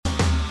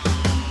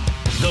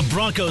The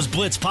Broncos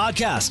Blitz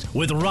Podcast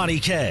with Ronnie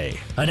K.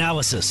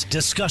 Analysis,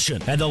 discussion,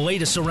 and the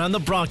latest around the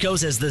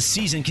Broncos as the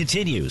season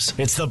continues.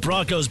 It's the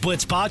Broncos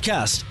Blitz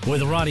Podcast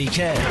with Ronnie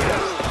K.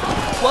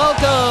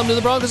 Welcome to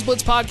the Broncos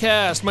Blitz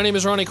Podcast. My name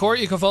is Ronnie Court.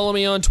 You can follow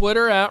me on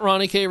Twitter at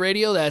Ronnie K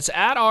Radio. That's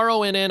at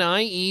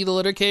RONNIE, the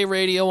letter K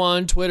Radio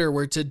on Twitter,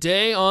 where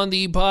today on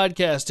the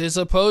podcast is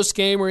a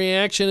post-game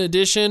reaction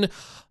edition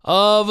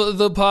of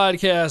the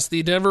podcast.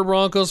 The Denver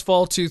Broncos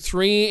fall to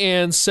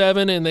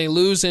 3-7, and they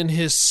lose in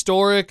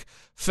historic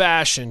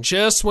fashion.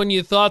 Just when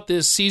you thought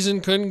this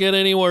season couldn't get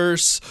any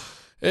worse,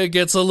 it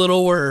gets a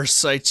little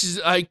worse. I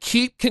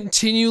keep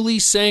continually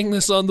saying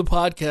this on the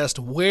podcast.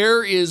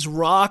 Where is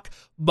rock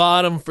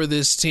bottom for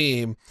this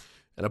team?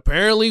 And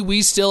apparently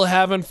we still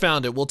haven't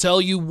found it. We'll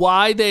tell you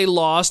why they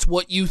lost,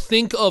 what you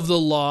think of the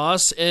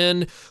loss,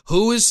 and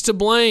who is to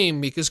blame.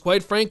 Because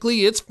quite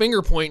frankly, it's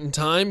finger pointing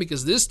time,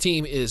 because this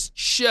team is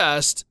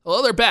just,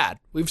 well, they're bad.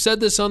 We've said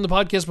this on the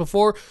podcast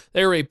before.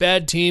 They're a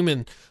bad team,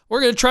 and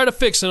we're going to try to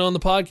fix it on the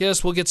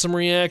podcast. We'll get some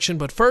reaction.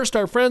 But first,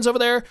 our friends over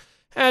there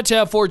at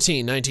Tab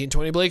 14,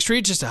 1920 Blake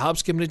Street, just a hop,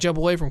 skip, and a jump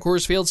away from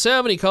Coors Field.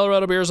 70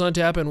 Colorado beers on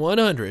tap and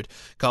 100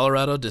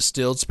 Colorado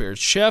distilled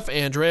spirits. Chef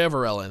Andrea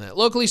Varela, and that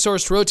locally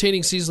sourced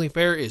rotating seasoning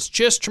fare is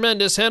just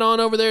tremendous. Head on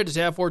over there to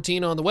Tab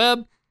 14 on the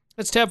web.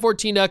 That's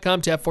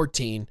tab14.com,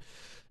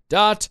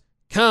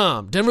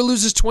 tab14.com. Denver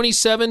loses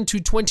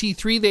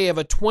 27-23. They have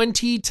a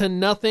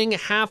 20-0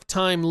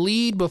 halftime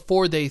lead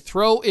before they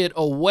throw it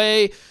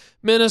away.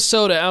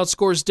 Minnesota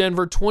outscores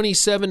Denver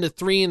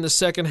 27-3 in the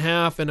second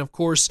half, and of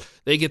course,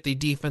 they get the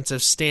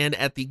defensive stand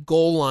at the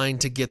goal line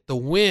to get the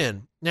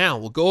win. Now,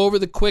 we'll go over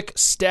the quick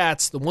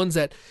stats, the ones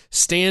that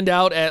stand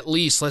out at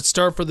least. Let's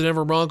start for the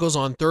Denver Broncos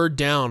on third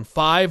down,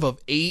 5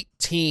 of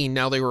 18.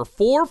 Now, they were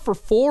 4 for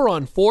 4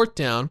 on fourth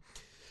down,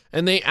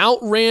 and they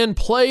outran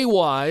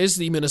play-wise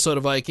the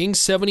Minnesota Vikings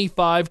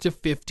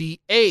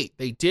 75-58.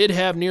 They did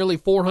have nearly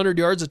 400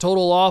 yards of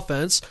total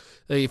offense.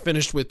 They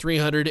finished with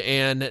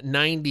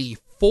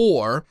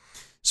 394.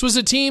 This was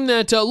a team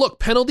that,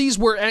 penalties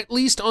were at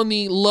least on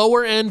the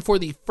lower end for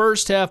the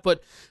first half,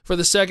 but for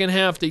the second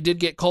half, they did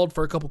get called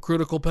for a couple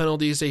critical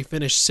penalties. They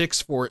finished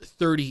 6 for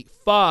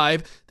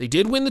 35. They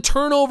did win the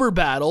turnover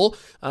battle.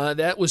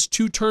 That was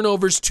 2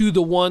 turnovers to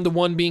the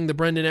one being the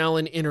Brendan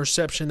Allen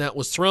interception that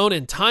was thrown.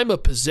 In time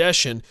of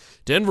possession,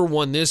 Denver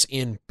won this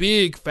in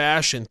big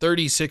fashion,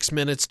 36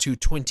 minutes to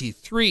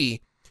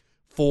 23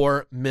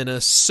 for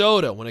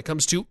Minnesota. When it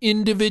comes to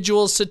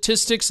individual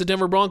statistics, the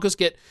Denver Broncos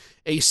get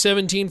a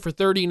 17 for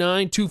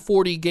 39,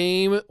 240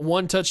 game,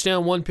 1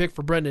 touchdown, 1 pick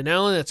for Brendan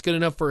Allen. That's good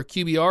enough for a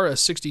QBR of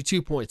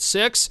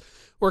 62.6.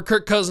 Where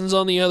Kirk Cousins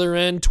on the other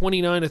end,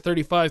 29 to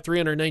 35,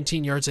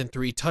 319 yards and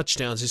 3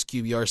 touchdowns. His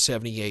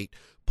QBR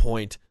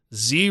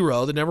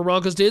 78.0. The Denver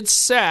Broncos did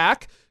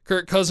sack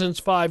Kirk Cousins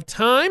 5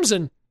 times,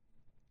 and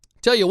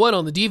tell you what,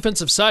 on the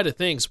defensive side of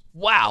things,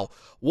 wow,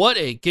 what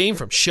a game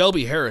from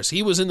Shelby Harris.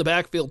 He was in the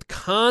backfield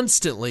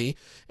constantly,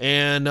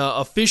 and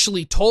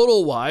officially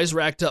total-wise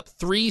racked up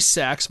 3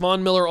 sacks.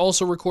 Von Miller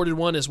also recorded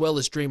 1, as well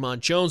as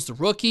Draymond Jones, the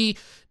rookie.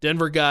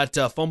 Denver got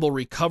fumble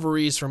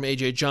recoveries from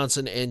A.J.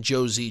 Johnson and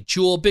Josie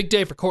Jewell. Big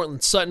day for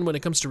Cortland Sutton when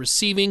it comes to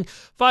receiving.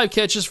 5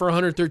 catches for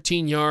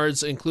 113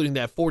 yards, including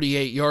that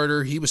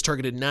 48-yarder. He was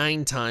targeted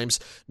 9 times.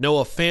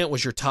 Noah Fant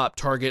was your top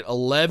target,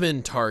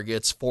 11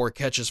 targets, 4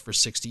 catches for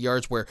 60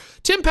 yards, where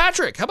Tim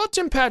Patrick, how about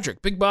Tim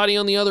Patrick? Big body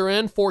on the other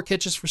end, 4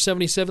 catches for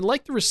 77,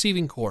 like the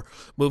receiving core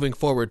moving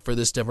forward for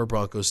this Denver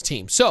Broncos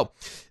team. So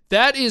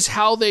that is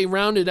how they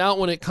rounded out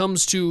when it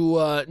comes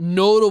to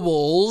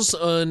notables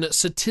on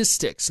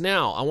statistics.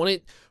 Now, I want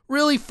to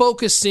really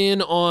focus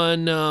in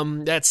on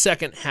that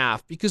second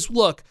half, because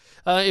look,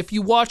 if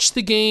you watched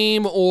the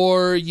game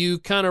or you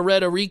kind of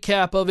read a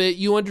recap of it,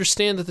 you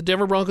understand that the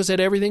Denver Broncos had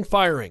everything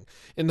firing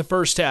in the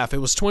first half. It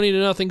was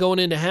 20-0 going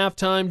into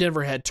halftime.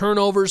 Denver had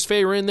turnovers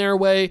favoring their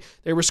way.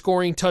 They were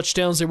scoring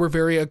touchdowns. They were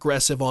very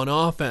aggressive on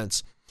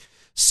offense.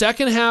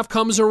 Second half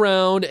comes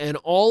around, and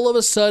all of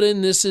a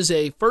sudden, this is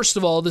a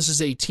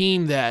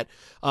team that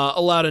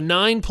allowed a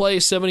 9-play,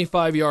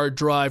 75-yard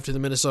drive to the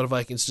Minnesota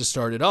Vikings to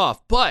start it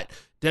off. But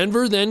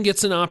Denver then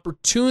gets an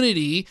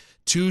opportunity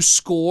to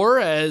score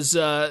as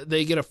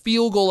they get a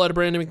field goal out of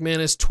Brandon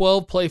McManus,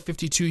 12-play,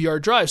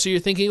 52-yard drive. So you're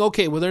thinking,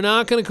 okay, well, they're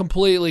not going to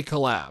completely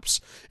collapse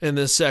in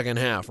this second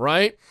half,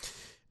 right?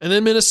 And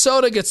then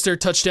Minnesota gets their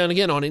touchdown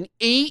again on an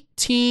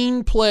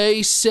 18-play,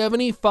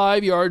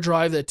 75-yard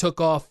drive that took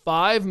off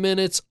 5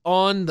 minutes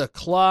on the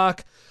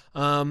clock.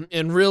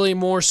 And really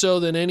more so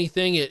than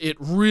anything, it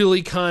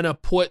really kind of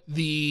put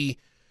the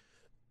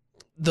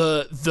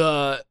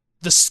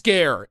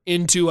scare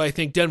into, I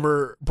think,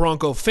 Denver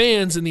Bronco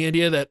fans, and the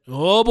idea that,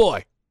 oh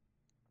boy,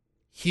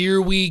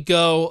 here we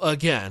go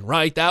again,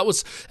 right? That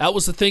was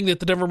the thing that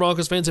the Denver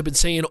Broncos fans have been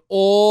saying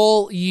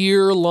all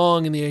year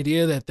long, and the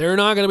idea that they're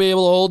not going to be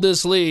able to hold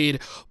this lead.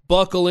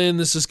 Buckle in,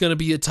 this is going to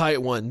be a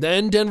tight one.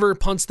 Then Denver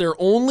punts their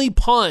only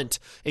punt,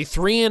 a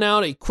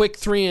 3-and-out, a quick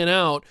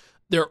 3-and-out,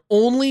 their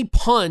only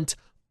punt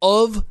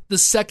of the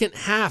second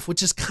half,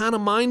 which is kind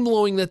of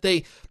mind-blowing that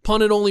they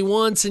punted only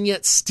once and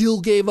yet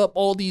still gave up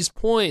all these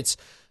points.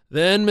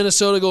 Then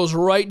Minnesota goes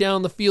right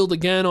down the field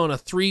again on a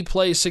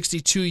 3-play,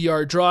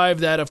 62-yard drive.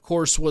 That, of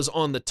course, was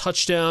on the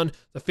touchdown,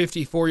 the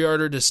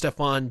 54-yarder to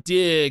Stephon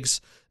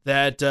Diggs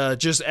that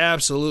just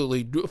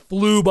absolutely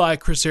flew by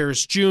Chris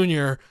Harris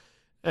Jr.,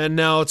 and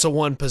now it's a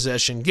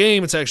one-possession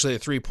game. It's actually a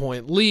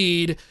 3-point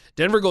lead.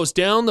 Denver goes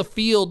down the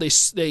field.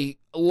 They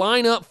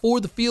line up for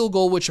the field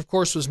goal, which, of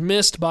course, was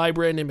missed by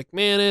Brandon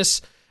McManus.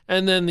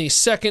 And then the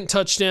second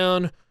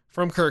touchdown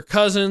from Kirk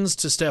Cousins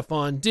to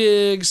Stephon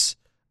Diggs.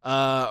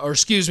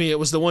 It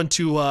was the one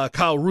to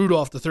Kyle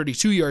Rudolph, the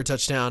 32-yard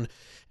touchdown.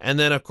 And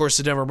then, of course,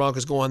 the Denver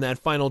Broncos go on that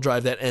final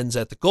drive that ends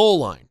at the goal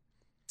line.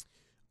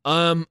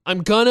 I'm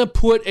going to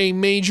put a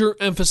major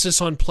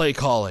emphasis on play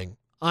calling.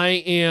 I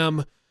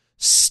am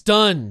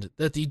stunned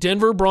that the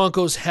Denver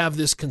Broncos have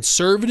this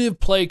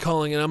conservative play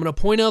calling, and I'm going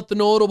to point out the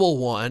notable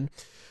one,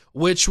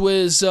 which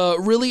was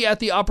really at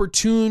the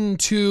opportune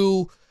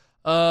to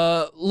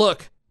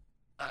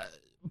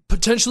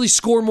potentially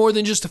score more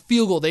than just a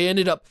field goal. They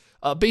ended up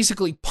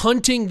basically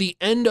punting the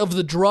end of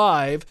the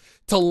drive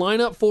to line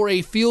up for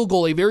a field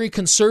goal, a very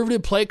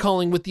conservative play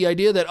calling with the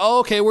idea that,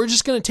 we're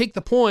just going to take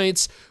the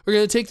points, we're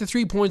going to take the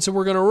 3 points, and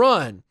we're going to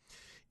run.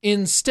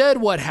 Instead,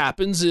 what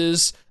happens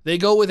is they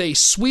go with a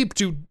sweep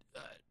to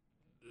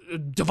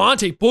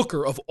Devontae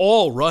Booker of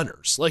all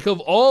runners. Like, of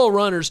all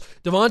runners,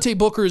 Devontae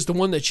Booker is the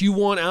one that you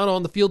want out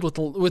on the field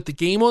with the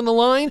game on the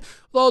line.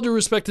 With all due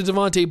respect to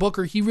Devontae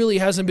Booker, he really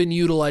hasn't been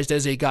utilized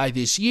as a guy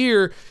this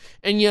year,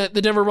 and yet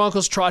the Denver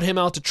Broncos trot him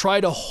out to try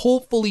to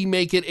hopefully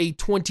make it a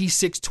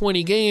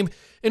 26-20 game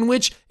in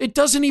which it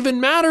doesn't even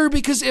matter,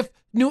 because if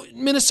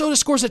Minnesota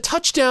scores a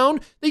touchdown,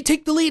 they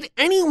take the lead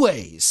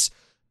anyways.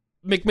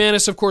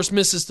 McManus, of course,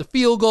 misses the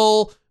field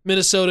goal.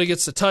 Minnesota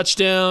gets the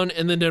touchdown,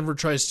 and then Denver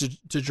tries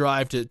to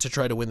drive to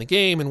try to win the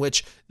game, in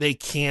which they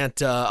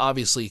can't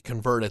obviously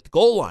convert at the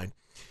goal line.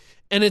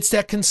 And it's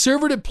that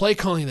conservative play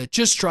calling that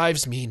just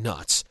drives me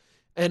nuts.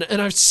 And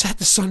I've said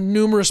this on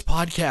numerous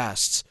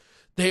podcasts.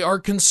 They are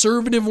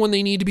conservative when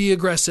they need to be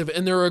aggressive,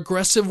 and they're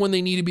aggressive when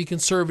they need to be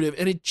conservative.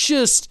 And it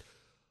just,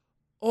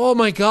 oh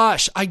my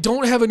gosh, I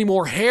don't have any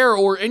more hair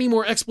or any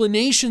more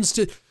explanations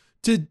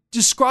to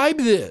describe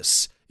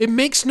this. It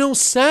makes no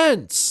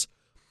sense.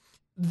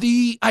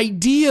 The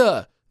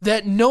idea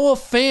that Noah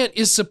Fant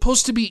is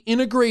supposed to be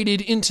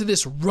integrated into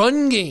this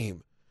run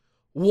game.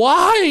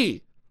 Why?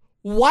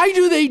 Why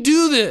do they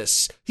do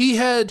this? He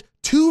had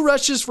 2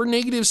 rushes for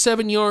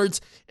 -7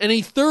 yards and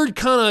a third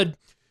kind of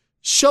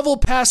shovel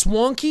pass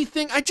wonky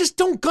thing. I just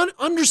don't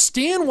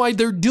understand why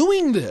they're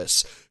doing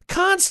this.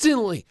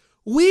 Constantly,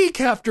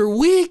 week after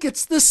week,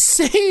 it's the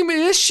same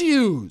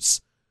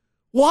issues.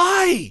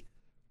 Why?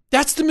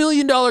 That's the $1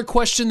 million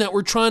question that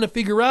we're trying to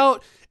figure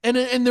out.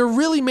 And there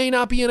really may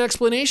not be an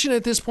explanation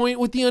at this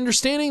point, with the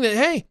understanding that,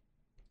 hey,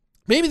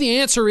 maybe the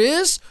answer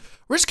is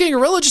Rich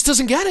Scangarello just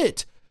doesn't get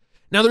it.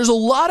 Now, there's a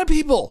lot of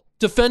people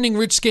defending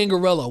Rich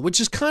Scangarello, which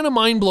is kind of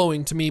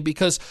mind-blowing to me,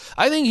 because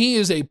I think he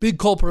is a big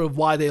culprit of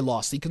why they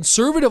lost. The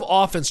conservative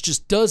offense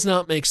just does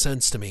not make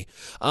sense to me.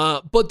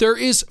 But there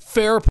is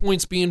fair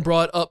points being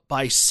brought up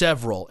by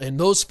several, and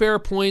those fair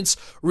points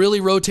really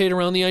rotate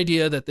around the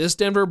idea that this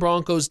Denver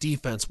Broncos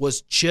defense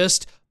was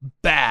just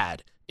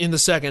bad in the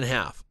second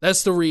half.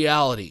 That's the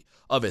reality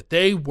of it.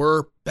 They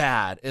were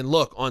bad. And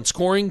look, on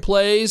scoring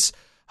plays,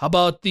 how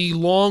about the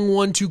long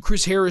one to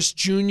Chris Harris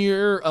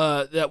Jr.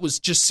 That was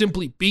just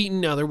simply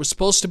beaten? Now, there was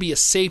supposed to be a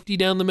safety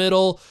down the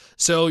middle,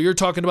 so you're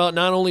talking about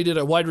not only did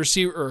a wide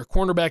receiver or a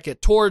cornerback get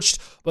torched,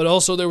 but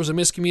also there was a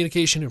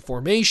miscommunication in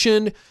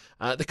formation.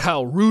 The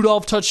Kyle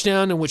Rudolph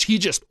touchdown, in which he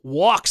just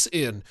walks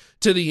in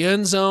to the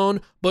end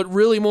zone. But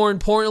really, more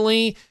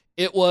importantly,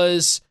 it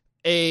was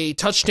a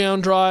touchdown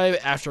drive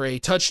after a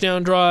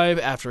touchdown drive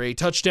after a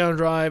touchdown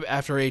drive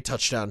after a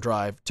touchdown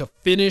drive to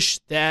finish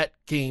that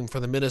game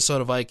for the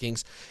Minnesota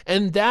Vikings.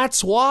 And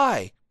that's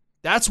why.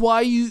 That's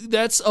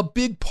a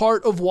big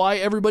part of why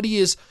everybody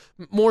is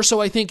more so,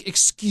 I think,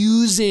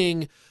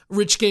 excusing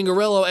Rich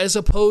Scangarello as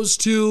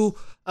opposed to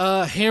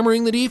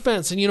hammering the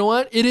defense. And you know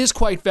what? It is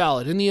quite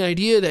valid in the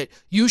idea that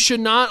you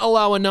should not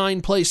allow a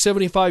 9-play,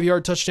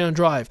 75-yard touchdown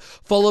drive,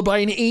 followed by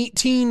an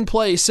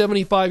 18-play,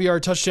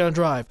 75-yard touchdown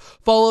drive,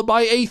 followed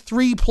by a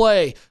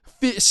 3-play,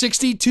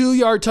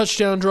 62-yard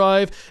touchdown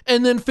drive,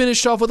 and then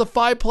finished off with a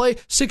 5-play,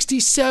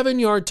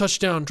 67-yard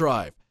touchdown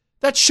drive.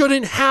 That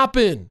shouldn't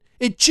happen.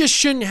 It just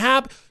shouldn't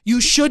happen.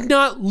 You should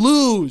not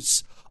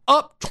lose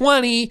up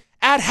 20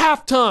 at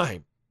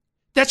halftime.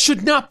 That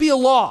should not be a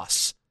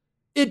loss.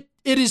 It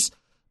is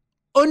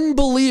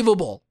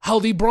unbelievable how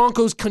the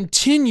Broncos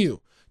continue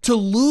to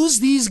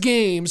lose these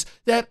games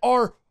that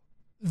are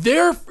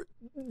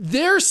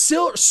they're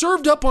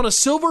served up on a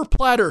silver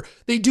platter.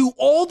 They do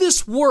all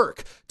this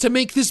work to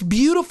make this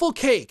beautiful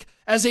cake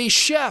as a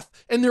chef,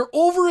 and they're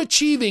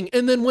overachieving,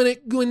 and then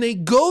when they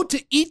go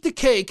to eat the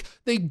cake,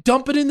 they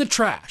dump it in the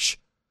trash.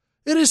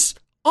 It is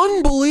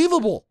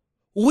unbelievable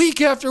week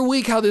after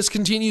week how this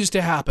continues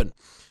to happen.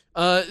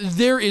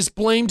 There is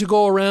blame to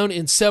go around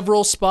in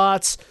several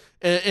spots,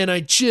 and I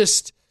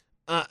just,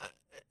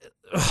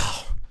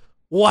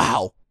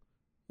 wow.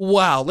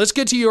 Let's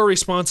get to your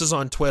responses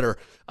on Twitter.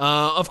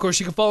 Of course,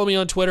 you can follow me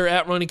on Twitter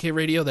at Ronnie K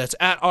Radio. That's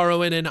at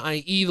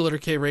RONNIE, the letter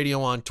K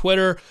Radio on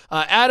Twitter.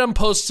 Adam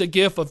posts a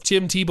GIF of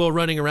Tim Tebow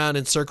running around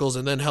in circles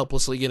and then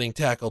helplessly getting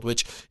tackled,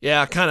 which,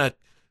 yeah, kind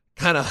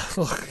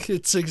of,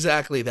 it's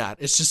exactly that.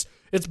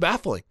 It's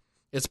baffling.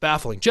 It's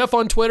baffling. Jeff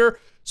on Twitter,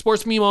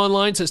 Sports Meme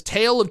Online, says,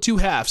 tale of two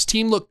halves.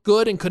 Team looked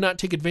good and could not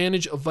take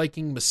advantage of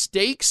Viking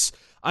mistakes.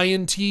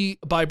 INT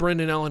by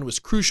Brendan Allen was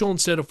crucial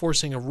instead of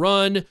forcing a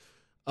run.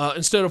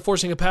 Instead of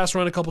forcing a pass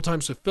run a couple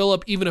times with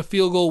Phillip, even a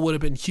field goal would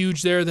have been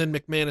huge there. Then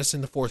McManus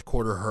in the fourth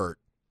quarter hurt.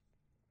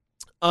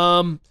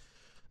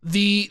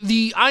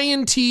 The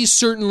INT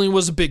certainly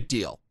was a big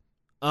deal.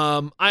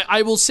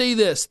 I will say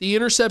this. The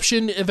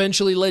interception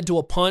eventually led to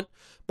a punt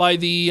by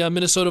the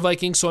Minnesota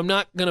Vikings, so I'm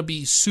not going to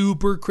be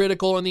super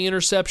critical on the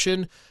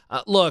interception.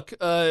 Look,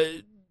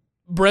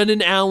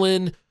 Brendan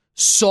Allen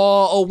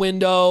saw a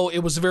window. It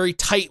was a very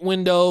tight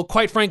window.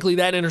 Quite frankly,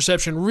 that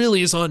interception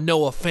really is on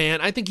Noah Fant.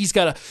 I think he's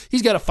got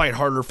to fight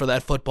harder for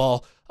that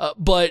football.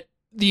 But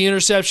the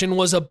interception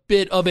was a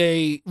bit of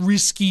a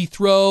risky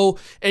throw.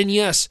 And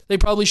yes, they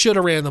probably should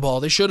have ran the ball.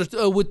 They should have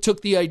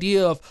took the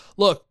idea of,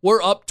 look,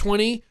 we're up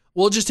 20.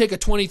 We'll just take a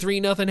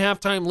 23-0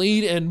 halftime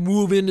lead and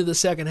move into the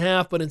second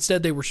half. But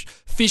instead, they were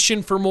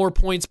fishing for more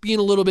points, being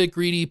a little bit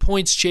greedy,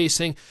 points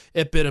chasing.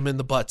 It bit them in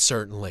the butt,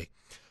 certainly.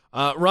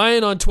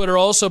 Ryan on Twitter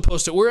also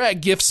posted, we're at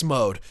GIFs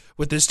mode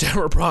with this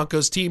Denver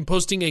Broncos team,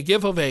 posting a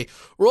GIF of a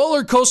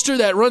roller coaster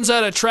that runs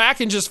out of track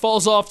and just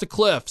falls off the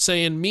cliff,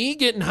 saying, me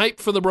getting hyped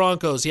for the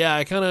Broncos. Yeah,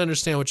 I kind of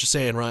understand what you're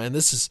saying, Ryan.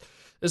 This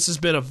has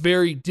been a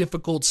very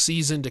difficult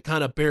season to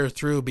kind of bear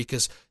through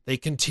because they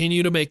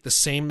continue to make the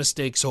same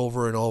mistakes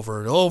over and over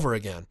and over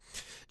again.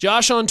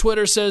 Josh on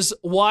Twitter says,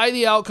 why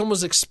the outcome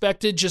was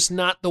expected, just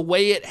not the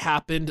way it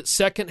happened.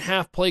 Second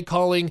half play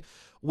calling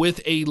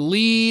with a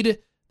lead.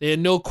 They had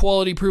no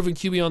quality proven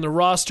QB on the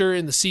roster,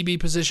 and the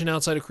CB position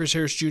outside of Chris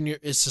Harris Jr.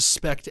 is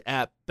suspect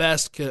at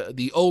best.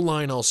 The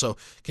O-line also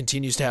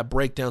continues to have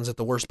breakdowns at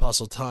the worst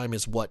possible time,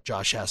 is what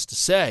Josh has to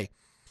say.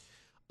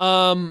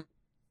 I'm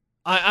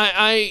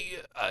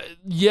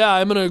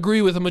going to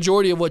agree with the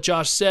majority of what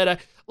Josh said.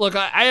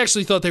 I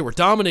actually thought they were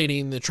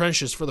dominating the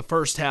trenches for the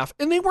first half,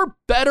 and they were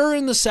better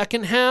in the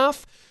second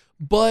half.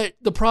 But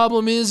the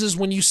problem is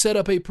when you set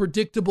up a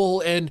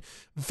predictable and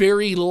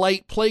very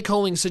light play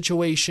calling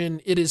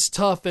situation, it is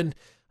tough, and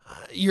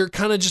you're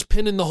kind of just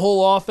pinning the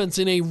whole offense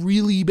in a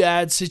really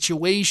bad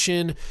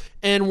situation.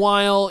 And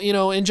while,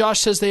 and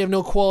Josh says they have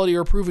no quality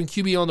or proven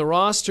QB on the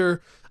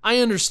roster, I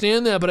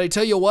understand that, but I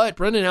tell you what,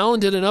 Brendan Allen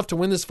did enough to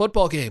win this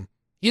football game.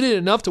 He did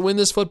enough to win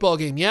this football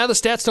game. Yeah, the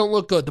stats don't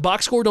look good. The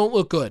box score don't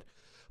look good.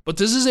 But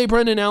this is a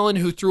Brendan Allen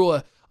who threw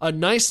a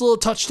nice little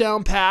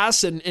touchdown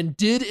pass and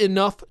did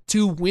enough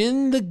to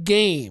win the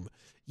game.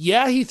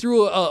 Yeah, he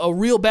threw a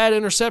real bad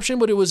interception,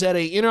 but it was at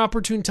an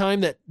inopportune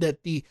time that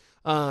the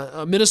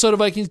Minnesota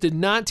Vikings did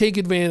not take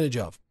advantage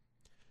of.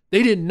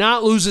 They did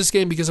not lose this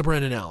game because of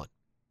Brendan Allen.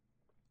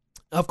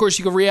 Of course,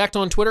 you can react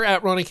on Twitter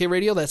at Ronnie K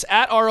Radio. That's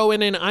at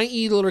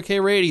RONNIE, the letter K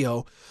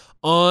Radio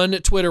on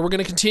Twitter. We're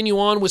going to continue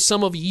on with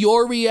some of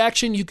your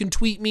reaction. You can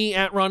tweet me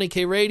at Ronnie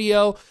K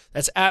Radio.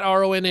 That's at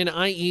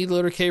RONNIE, the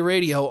letter K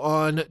Radio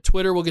on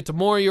Twitter. We'll get to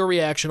more of your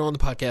reaction on the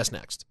podcast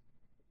next.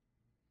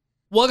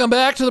 Welcome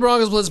back to the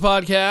Broncos Blitz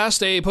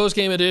podcast, a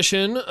post-game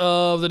edition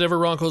of the Denver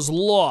Broncos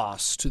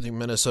loss to the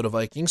Minnesota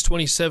Vikings,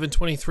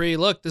 27-23.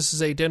 Look, this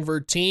is a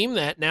Denver team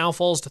that now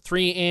falls to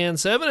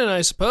 3-7, and I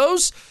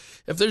suppose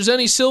if there's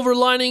any silver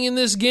lining in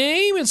this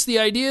game, it's the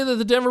idea that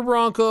the Denver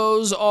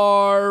Broncos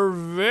are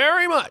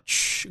very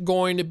much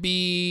going to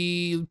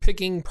be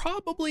picking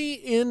probably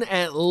in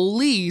at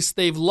least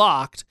they've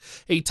locked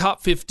a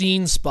top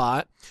 15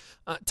 spot.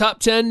 Top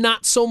 10,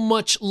 not so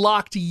much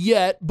locked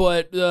yet,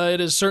 but it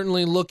is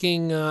certainly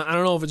looking, I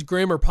don't know if it's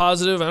grim or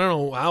positive. I don't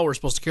know how we're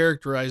supposed to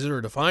characterize it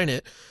or define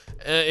it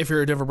if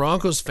you're a Denver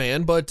Broncos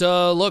fan. But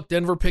look,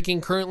 Denver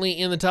picking currently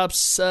in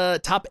the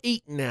top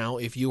 8 now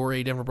if you are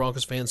a Denver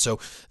Broncos fan. So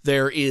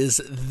there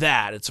is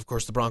that. It's, of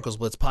course, the Broncos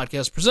Blitz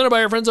podcast presented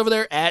by our friends over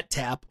there at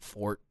Tap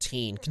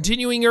 14.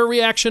 Continuing your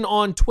reaction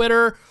on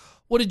Twitter,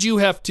 what did you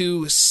have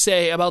to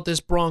say about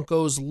this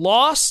Broncos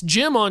loss?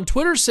 Jim on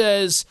Twitter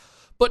says,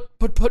 But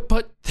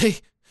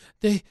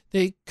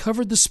they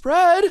covered the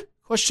spread?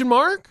 Question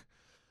mark.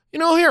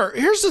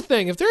 Here's the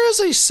thing. If there is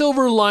a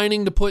silver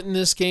lining to put in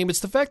this game, it's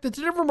the fact that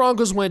the Denver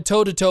Broncos went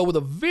toe-to-toe with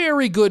a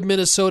very good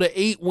Minnesota,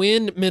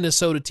 8-win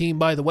Minnesota team,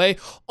 by the way,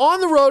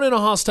 on the road in a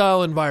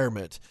hostile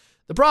environment.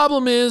 The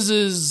problem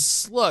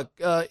is look,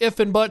 if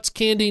and buts,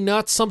 candy,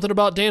 nuts, something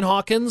about Dan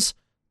Hawkins,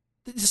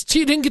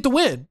 he didn't get the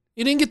win.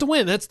 You didn't get the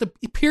win. That's the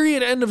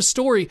period, end of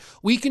story.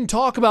 We can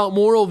talk about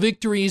moral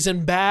victories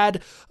and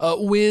bad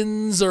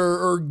wins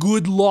or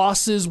good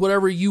losses,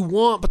 whatever you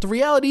want. But the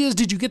reality is,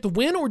 did you get the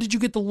win or did you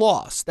get the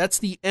loss? That's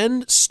the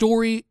end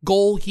story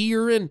goal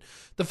here. And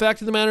the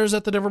fact of the matter is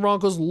that the Denver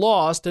Broncos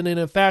lost, and in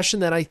a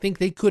fashion that I think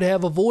they could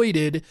have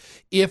avoided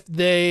if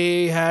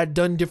they had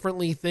done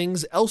differently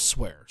things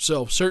elsewhere.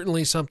 So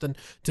certainly something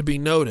to be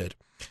noted.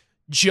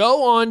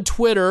 Joe on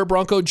Twitter,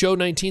 Bronco Joe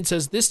 19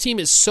 says, this team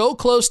is so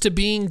close to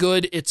being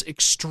good, it's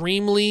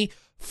extremely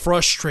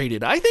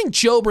frustrated. I think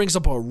Joe brings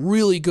up a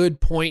really good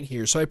point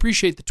here, so I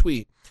appreciate the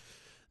tweet.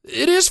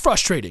 It is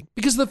frustrating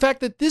because of the fact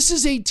that this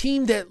is a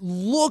team that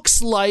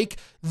looks like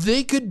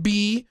they could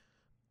be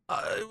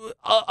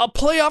a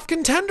playoff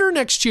contender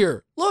next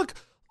year. Look,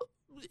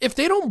 if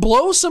they don't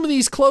blow some of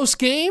these close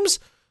games,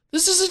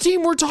 this is a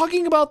team we're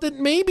talking about that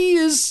maybe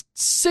is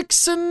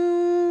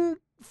 6-4,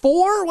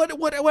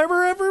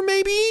 whatever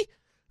maybe.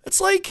 It's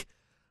like,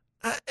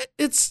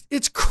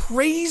 it's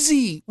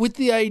crazy with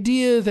the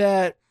idea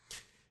that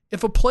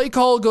if a play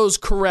call goes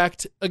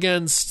correct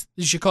against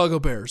the Chicago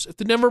Bears, if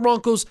the Denver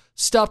Broncos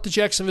stop the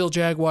Jacksonville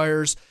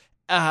Jaguars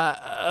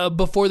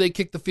before they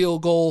kick the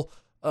field goal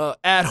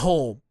at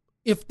home,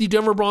 if the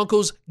Denver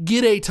Broncos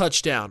get a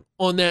touchdown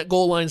on that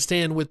goal line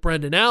stand with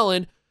Brendan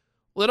Allen,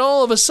 well, then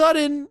all of a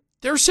sudden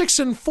they're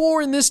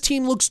 6-4 and this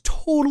team looks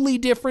totally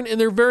different, and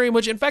they're very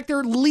much, in fact,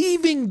 they're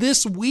leaving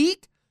this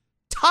week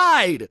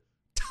tied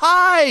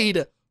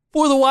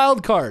for the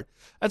wild card.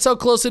 That's how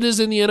close it is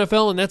in the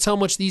NFL, and that's how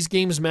much these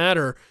games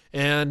matter.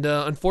 And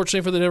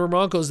unfortunately for the Denver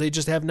Broncos, they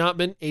just have not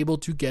been able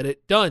to get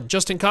it done.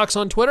 Justin Cox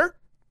on Twitter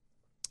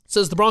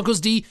says the Broncos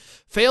D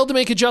failed to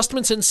make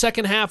adjustments in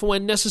second half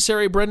when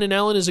necessary. Brendan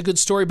Allen is a good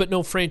story, but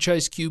no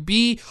franchise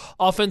QB.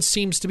 Offense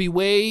seems to be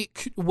way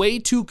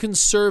too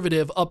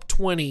conservative, up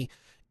 20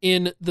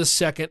 in the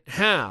second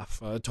half.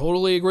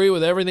 Totally agree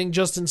with everything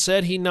Justin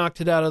said. He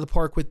knocked it out of the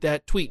park with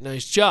that tweet.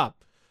 Nice job.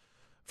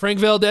 Frank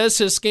Valdez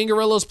says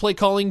Scangarello's play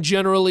calling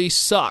generally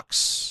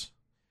sucks.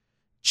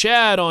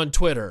 Chad on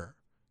Twitter,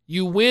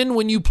 you win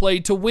when you play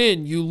to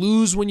win. You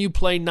lose when you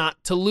play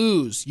not to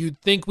lose. You'd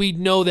think we'd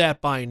know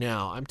that by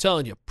now. I'm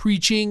telling you,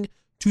 preaching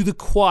to the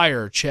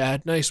choir,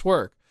 Chad. Nice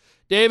work.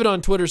 David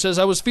on Twitter says,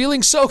 I was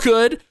feeling so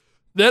good,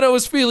 then I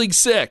was feeling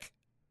sick.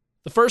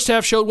 The first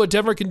half showed what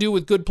Denver can do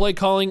with good play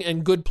calling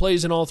and good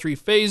plays in all three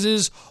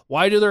phases.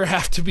 Why do there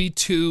have to be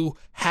two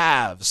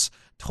halves?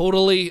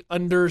 Totally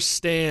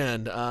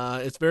understand.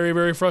 It's very,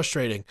 very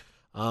frustrating.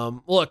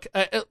 Look,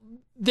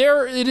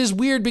 it is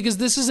weird because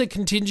this is a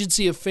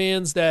contingency of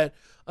fans that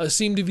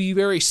seem to be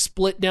very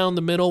split down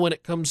the middle when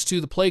it comes to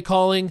the play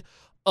calling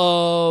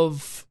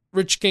of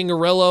Rich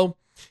Scangarello,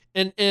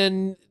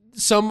 and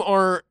some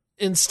are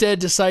instead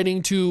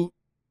deciding to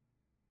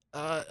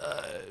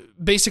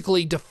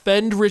basically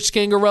defend Rich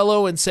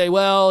Scangarello and say,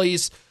 well,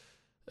 he's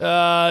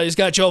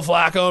got Joe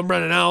Flacco and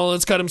Brendan Allen.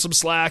 Let's cut him some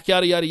slack,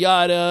 yada, yada,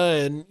 yada.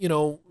 And, you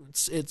know,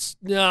 it's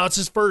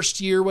his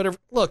first year, whatever.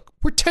 Look,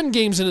 we're 10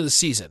 games into the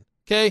season,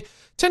 okay?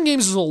 10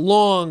 games is a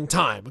long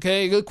time,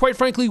 okay? Quite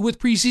frankly, with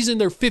preseason,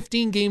 they're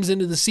 15 games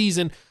into the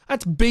season.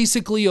 That's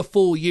basically a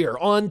full year.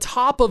 On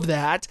top of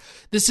that,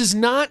 this is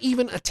not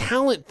even a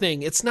talent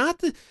thing. It's not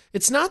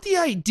the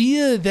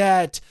idea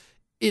that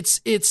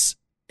it's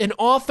an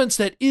offense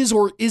that is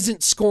or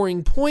isn't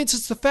scoring points.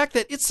 It's the fact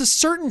that it's a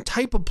certain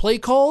type of play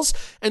calls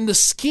and the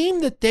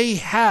scheme that they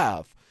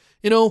have.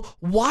 You know,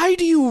 why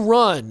do you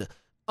run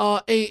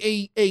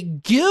a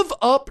give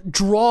up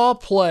draw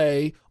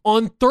play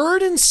on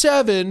 3rd and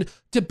 7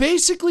 to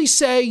basically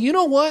say, you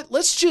know what,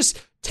 let's just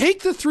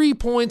take the 3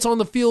 points on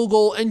the field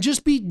goal and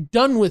just be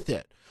done with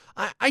it?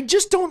 I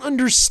just don't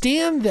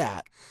understand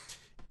that.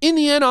 In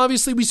the end,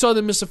 obviously, we saw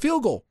them miss a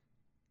field goal.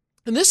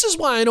 And this is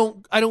why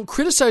I don't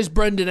criticize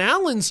Brendan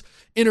Allen's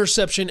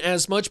interception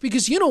as much,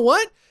 because you know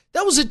what?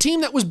 That was a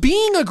team that was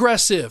being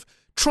aggressive,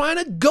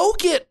 trying to go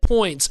get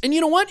points. And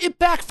you know what? It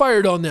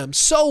backfired on them.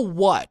 So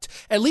what?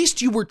 At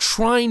least you were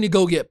trying to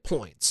go get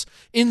points.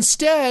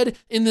 Instead,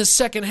 in the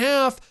second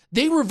half,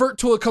 they revert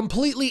to a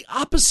completely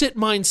opposite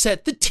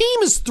mindset. The team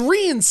is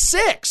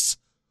 3-6.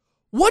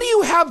 What do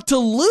you have to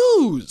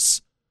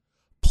lose?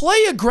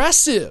 Play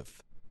aggressive.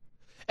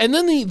 And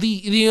then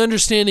the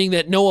understanding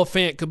that Noah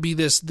Fant could be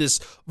this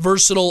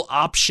versatile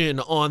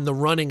option on the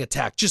running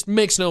attack just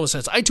makes no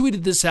sense. I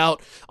tweeted this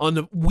out on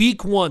the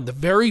week 1, the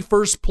very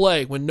first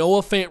play when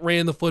Noah Fant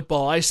ran the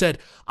football. I said,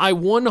 I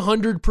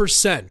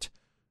 100%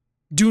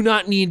 do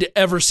not need to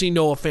ever see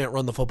Noah Fant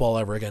run the football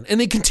ever again. And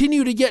they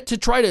continue to get to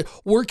try to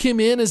work him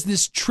in as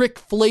this trick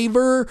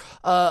flavor,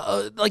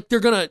 like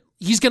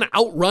he's gonna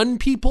outrun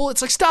people.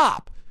 It's like,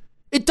 stop.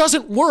 It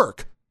doesn't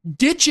work.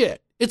 Ditch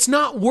it. It's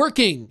not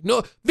working.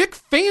 No, Vic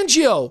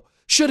Fangio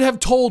should have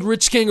told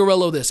Rich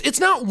Scangarello this. It's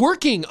not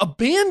working.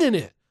 Abandon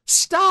it.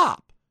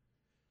 Stop.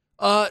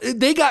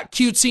 They got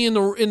cutesy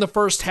in the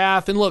first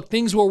half, and look,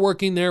 things were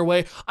working their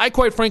way. I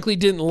quite frankly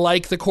didn't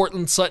like the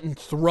Courtland Sutton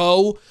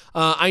throw.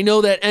 I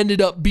know that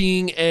ended up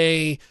being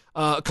a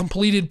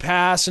completed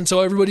pass, and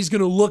so everybody's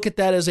going to look at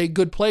that as a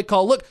good play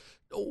call. Look,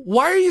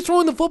 why are you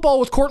throwing the football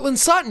with Courtland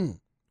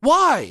Sutton?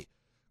 Why?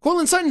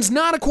 Courtland Sutton's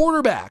not a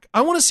quarterback. I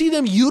want to see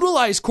them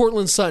utilize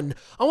Courtland Sutton.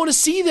 I want to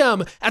see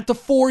them at the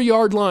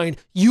 4-yard line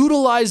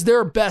utilize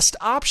their best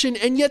option,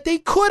 and yet they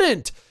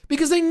couldn't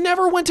because they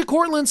never went to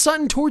Courtland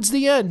Sutton towards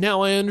the end.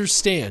 Now I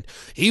understand.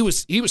 He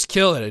was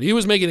killing it. He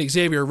was making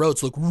Xavier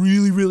Rhodes look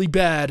really, really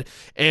bad,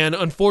 and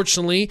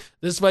unfortunately,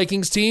 this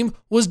Vikings team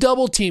was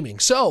double teaming.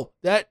 So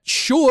that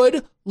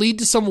should lead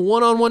to some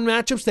one-on-one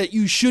matchups that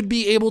you should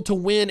be able to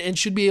win and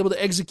should be able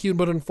to execute,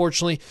 but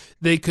unfortunately,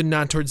 they could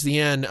not towards the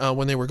end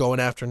when they were going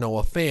after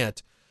Noah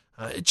Fant.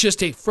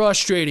 Just a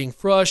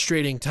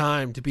frustrating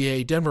time to be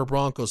a Denver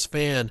Broncos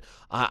fan.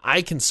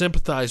 I can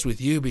sympathize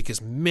with you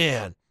because,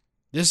 man,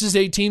 this is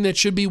a team that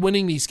should be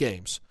winning these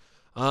games.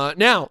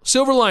 Now,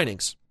 silver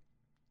linings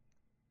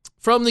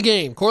from the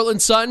game.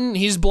 Cortland Sutton,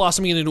 he's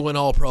blossoming into an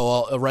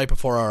all-pro right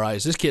before our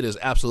eyes. This kid is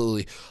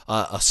absolutely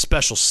a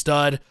special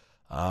stud.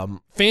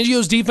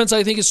 Fangio's defense,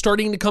 I think, is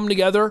starting to come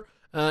together.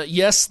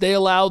 Yes, they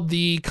allowed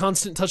the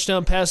constant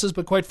touchdown passes,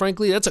 but quite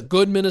frankly, that's a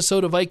good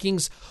Minnesota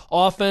Vikings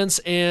offense,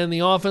 and the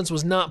offense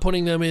was not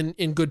putting them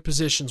in good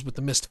positions with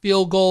the missed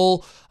field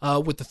goal,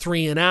 with the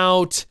 3 and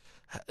out.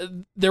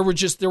 There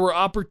were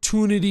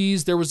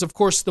opportunities. There was, of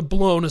course, the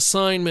blown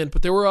assignment,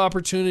 but there were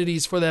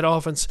opportunities for that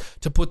offense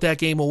to put that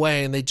game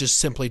away, and they just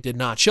simply did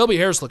not. Shelby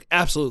Harris looked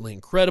absolutely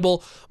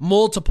incredible.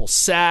 Multiple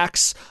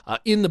sacks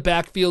in the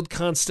backfield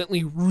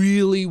constantly,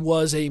 really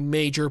was a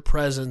major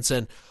presence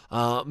and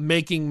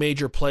making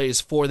major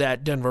plays for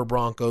that Denver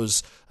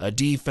Broncos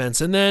defense.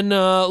 And then,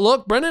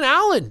 look, Brendan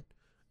Allen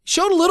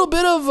showed a little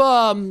bit of,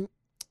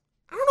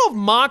 I don't know if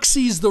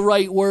moxie's the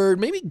right word,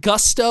 maybe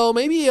gusto,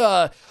 maybe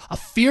a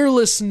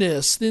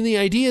fearlessness in the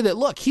idea that,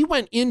 look, he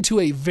went into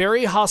a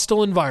very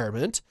hostile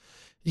environment.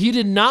 He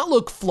did not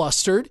look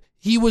flustered.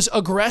 He was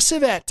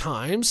aggressive at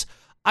times.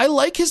 I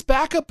like his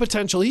backup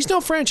potential. He's no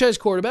franchise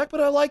quarterback,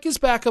 but I like his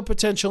backup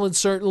potential and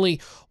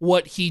certainly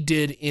what he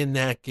did in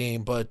that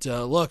game. But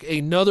look,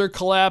 another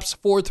collapse,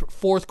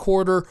 fourth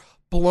quarter,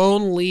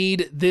 blown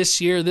lead this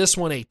year. This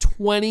one a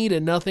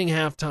 20-0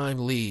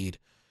 halftime lead.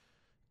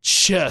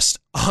 Just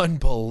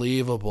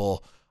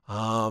unbelievable.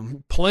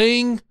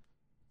 Playing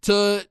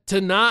to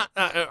not,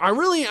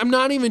 I'm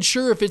not even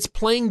sure if it's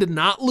playing to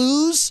not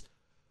lose.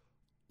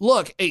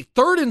 Look, a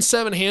 3rd and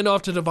 7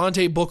 handoff to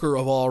Devontae Booker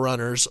of all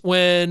runners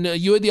when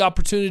you had the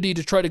opportunity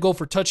to try to go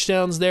for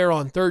touchdowns there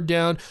on 3rd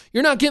down.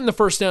 You're not getting the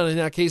first down in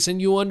that case,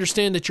 and you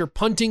understand that you're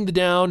punting the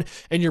down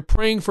and you're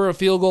praying for a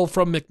field goal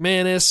from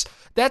McManus.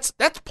 That's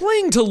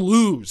playing to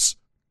lose,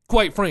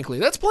 quite frankly.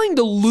 That's playing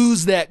to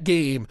lose that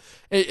game.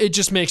 It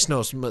just makes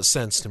no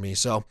sense to me.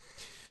 So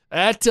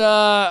that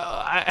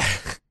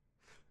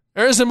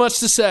there isn't much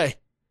to say.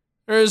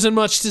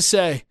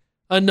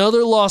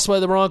 Another loss by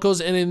the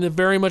Broncos, and in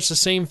very much the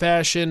same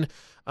fashion.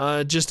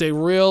 Just a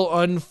real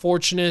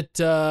unfortunate,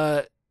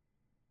 time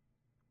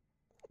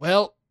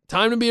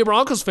to be a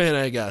Broncos fan,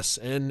 I guess.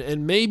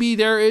 And maybe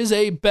there is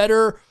a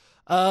better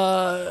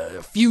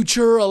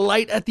future, a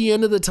light at the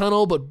end of the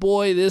tunnel. But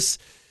boy, this,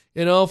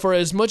 for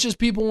as much as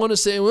people want to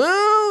say,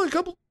 well, a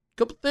couple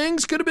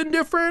things could have been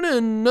different, and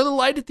another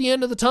light at the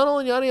end of the tunnel,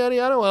 and yada, yada,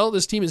 yada. Well,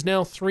 this team is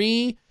now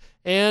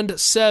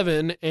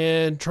 3-7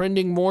 and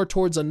trending more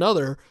towards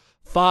another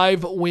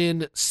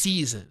 5-win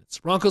season. It's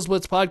Broncos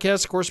Blitz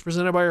Podcast, of course,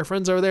 presented by our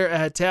friends over there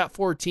at Tap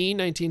 14,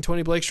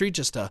 1920 Blake Street.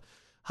 Just a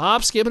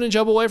hop, skipping, and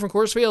jump away from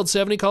Coors Field.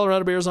 70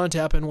 Colorado Beers on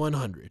tap and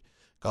 100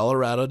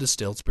 Colorado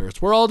Distilled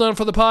Spirits. We're all done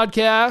for the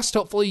podcast.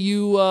 Hopefully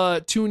you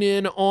tune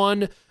in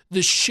on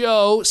the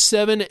show,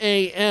 7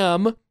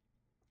 a.m.,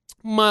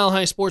 Mile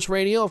High Sports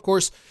Radio, of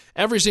course,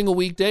 every single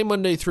weekday,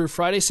 Monday through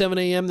Friday, 7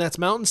 a.m. That's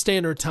Mountain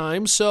Standard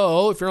Time.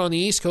 So if you're on the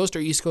East Coast or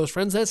East Coast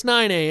friends, that's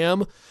 9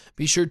 a.m.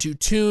 Be sure to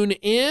tune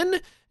in,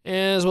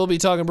 as we'll be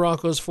talking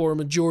Broncos for a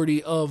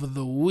majority of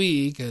the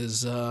week,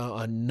 as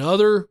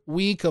another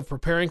week of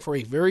preparing for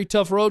a very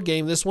tough road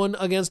game, this one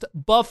against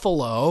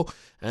Buffalo,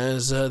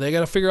 as they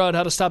got to figure out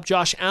how to stop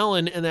Josh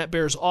Allen and that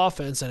Bears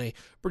offense, and a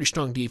pretty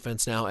strong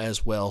defense now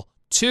as well,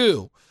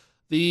 too.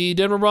 The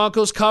Denver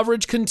Broncos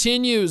coverage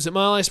continues at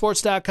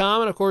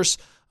milehighsports.com, and of course,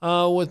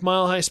 with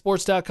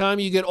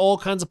milehighsports.com, you get all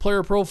kinds of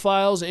player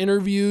profiles,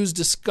 interviews,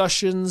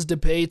 discussions,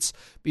 debates.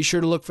 Be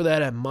sure to look for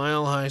that at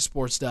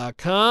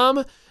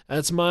milehighsports.com.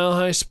 That's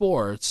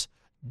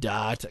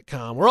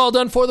milehighsports.com. We're all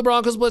done for the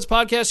Broncos Blitz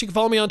Podcast. You can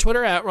follow me on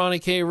Twitter at Ronnie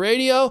K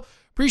Radio.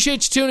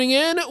 Appreciate you tuning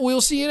in.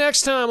 We'll see you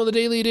next time on the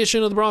daily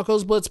edition of the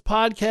Broncos Blitz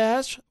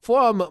Podcast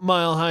from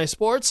Mile High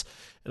Sports.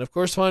 And, of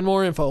course, find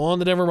more info on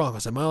the Denver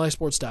Broncos at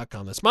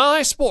milehighsports.com. That's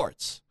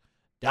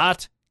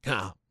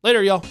milehighsports.com.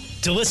 Later, y'all.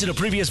 To listen to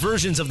previous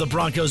versions of the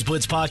Broncos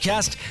Blitz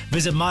podcast,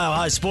 visit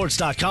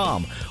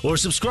milehighsports.com or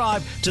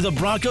subscribe to the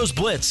Broncos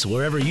Blitz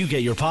wherever you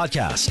get your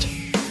podcast.